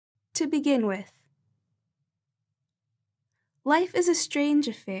to begin with. Life is a strange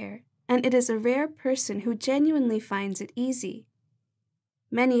affair, and it is a rare person who genuinely finds it easy.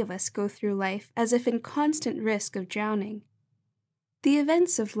 Many of us go through life as if in constant risk of drowning. The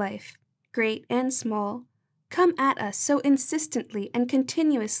events of life, great and small, come at us so insistently and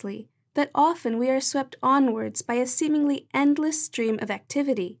continuously that often we are swept onwards by a seemingly endless stream of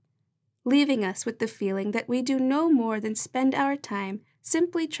activity, leaving us with the feeling that we do no more than spend our time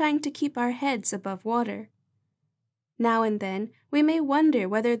simply trying to keep our heads above water. Now and then we may wonder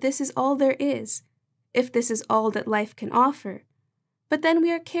whether this is all there is, if this is all that life can offer, but then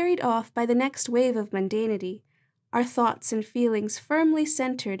we are carried off by the next wave of mundanity, our thoughts and feelings firmly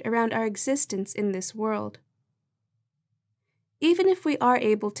centered around our existence in this world. Even if we are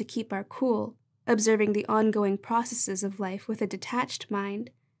able to keep our cool, observing the ongoing processes of life with a detached mind,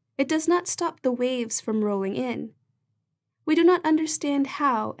 it does not stop the waves from rolling in. We do not understand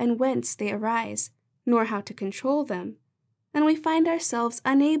how and whence they arise, nor how to control them, and we find ourselves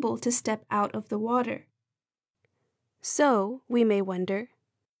unable to step out of the water. So, we may wonder,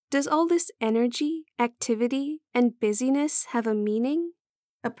 does all this energy, activity, and busyness have a meaning,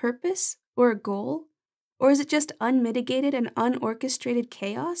 a purpose, or a goal? Or is it just unmitigated and unorchestrated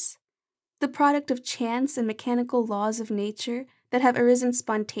chaos, the product of chance and mechanical laws of nature that have arisen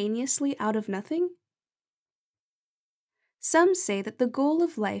spontaneously out of nothing? Some say that the goal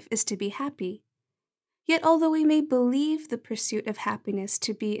of life is to be happy. Yet although we may believe the pursuit of happiness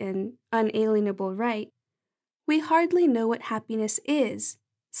to be an unalienable right, we hardly know what happiness is,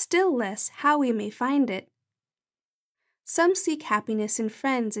 still less how we may find it. Some seek happiness in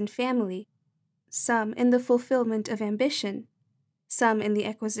friends and family, some in the fulfillment of ambition, some in the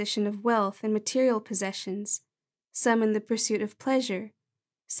acquisition of wealth and material possessions, some in the pursuit of pleasure,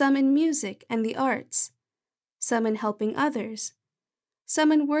 some in music and the arts, some in helping others,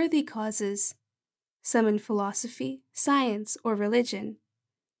 some in worthy causes, some in philosophy, science, or religion.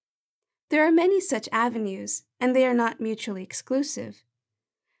 There are many such avenues, and they are not mutually exclusive.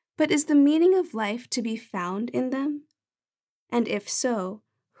 But is the meaning of life to be found in them? And if so,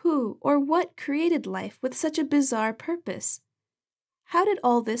 who or what created life with such a bizarre purpose? How did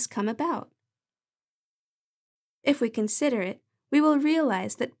all this come about? If we consider it, we will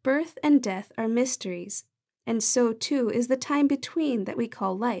realize that birth and death are mysteries, and so too is the time between that we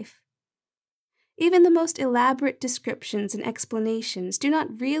call life. Even the most elaborate descriptions and explanations do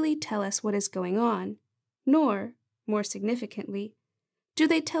not really tell us what is going on, nor, more significantly, do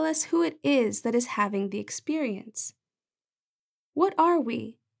they tell us who it is that is having the experience. What are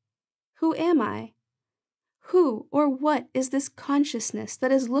we? Who am I? Who or what is this consciousness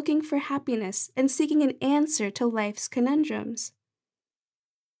that is looking for happiness and seeking an answer to life's conundrums?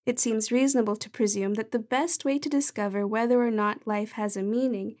 It seems reasonable to presume that the best way to discover whether or not life has a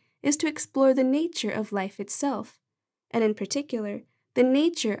meaning is to explore the nature of life itself, and in particular, the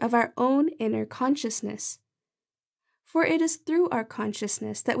nature of our own inner consciousness. For it is through our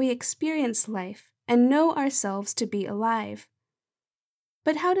consciousness that we experience life and know ourselves to be alive.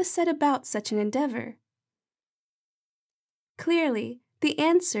 But how to set about such an endeavor? Clearly, the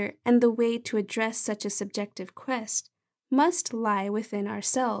answer and the way to address such a subjective quest must lie within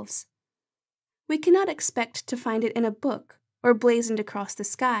ourselves. We cannot expect to find it in a book, or blazoned across the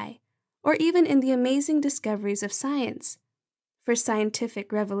sky, or even in the amazing discoveries of science, for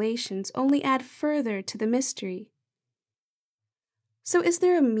scientific revelations only add further to the mystery. So is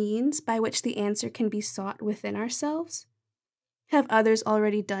there a means by which the answer can be sought within ourselves? Have others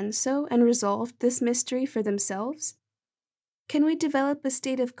already done so and resolved this mystery for themselves? Can we develop a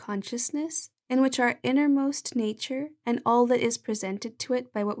state of consciousness in which our innermost nature and all that is presented to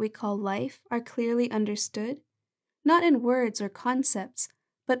it by what we call life are clearly understood, not in words or concepts,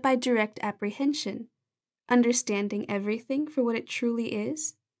 but by direct apprehension, understanding everything for what it truly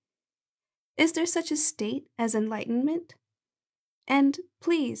is? Is there such a state as enlightenment? And,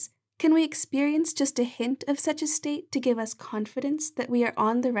 please, can we experience just a hint of such a state to give us confidence that we are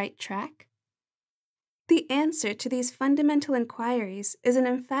on the right track? The answer to these fundamental inquiries is an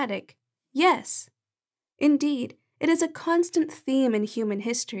emphatic yes. Indeed, it is a constant theme in human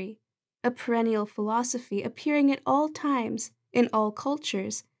history, a perennial philosophy appearing at all times, in all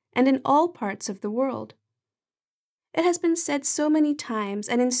cultures, and in all parts of the world. It has been said so many times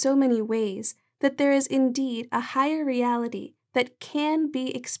and in so many ways that there is indeed a higher reality that can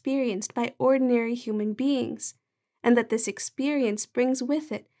be experienced by ordinary human beings, and that this experience brings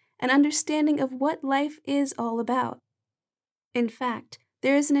with it an understanding of what life is all about. In fact,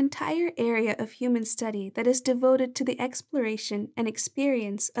 there is an entire area of human study that is devoted to the exploration and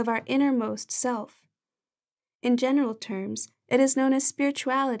experience of our innermost self. In general terms, it is known as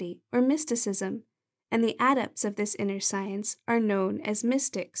spirituality or mysticism, and the adepts of this inner science are known as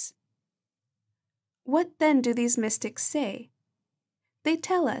mystics. What then do these mystics say? They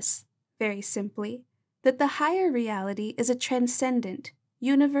tell us, very simply, that the higher reality is a transcendent,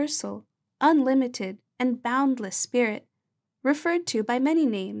 universal, unlimited, and boundless spirit, referred to by many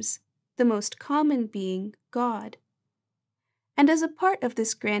names, the most common being God. And as a part of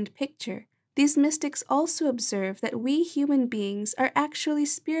this grand picture, these mystics also observe that we human beings are actually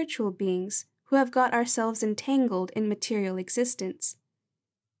spiritual beings who have got ourselves entangled in material existence.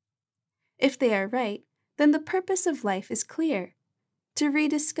 If they are right, then the purpose of life is clear: to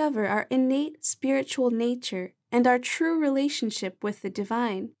rediscover our innate spiritual nature and our true relationship with the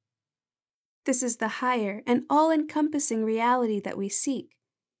divine. This is the higher and all-encompassing reality that we seek,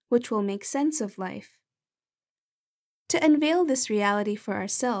 which will make sense of life. To unveil this reality for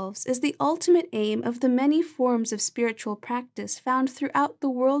ourselves is the ultimate aim of the many forms of spiritual practice found throughout the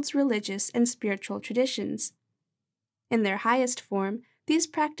world's religious and spiritual traditions. In their highest form, these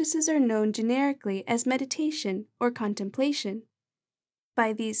practices are known generically as meditation or contemplation.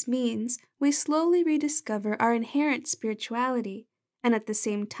 By these means, we slowly rediscover our inherent spirituality and at the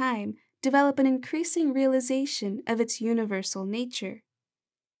same time develop an increasing realization of its universal nature.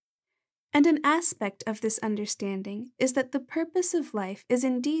 And an aspect of this understanding is that the purpose of life is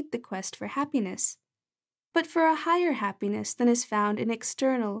indeed the quest for happiness, but for a higher happiness than is found in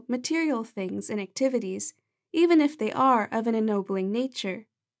external, material things and activities, even if they are of an ennobling nature.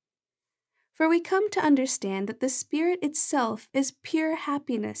 For we come to understand that the spirit itself is pure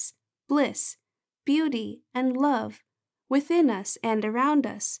happiness, bliss, beauty, and love within us and around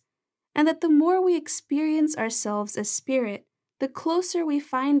us, and that the more we experience ourselves as spirit, the closer we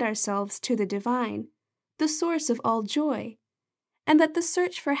find ourselves to the divine, the source of all joy, and that the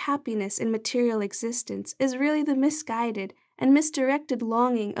search for happiness in material existence is really the misguided and misdirected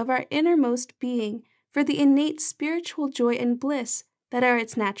longing of our innermost being for the innate spiritual joy and bliss that are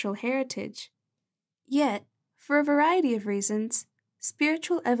its natural heritage. Yet, for a variety of reasons,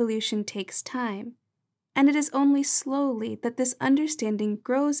 spiritual evolution takes time, and it is only slowly that this understanding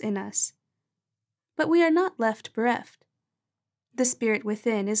grows in us. But we are not left bereft. The spirit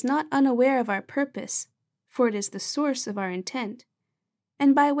within is not unaware of our purpose, for it is the source of our intent,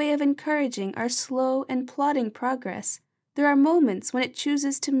 and by way of encouraging our slow and plodding progress, there are moments when it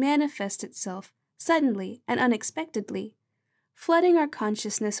chooses to manifest itself suddenly and unexpectedly, flooding our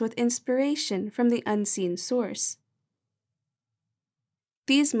consciousness with inspiration from the unseen source.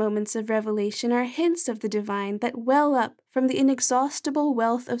 These moments of revelation are hints of the divine that well up from the inexhaustible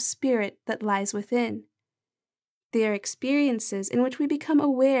wealth of spirit that lies within. They are experiences in which we become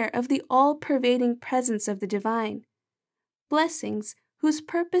aware of the all-pervading presence of the divine, blessings whose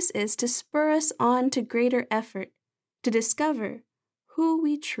purpose is to spur us on to greater effort, to discover who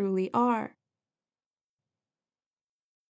we truly are.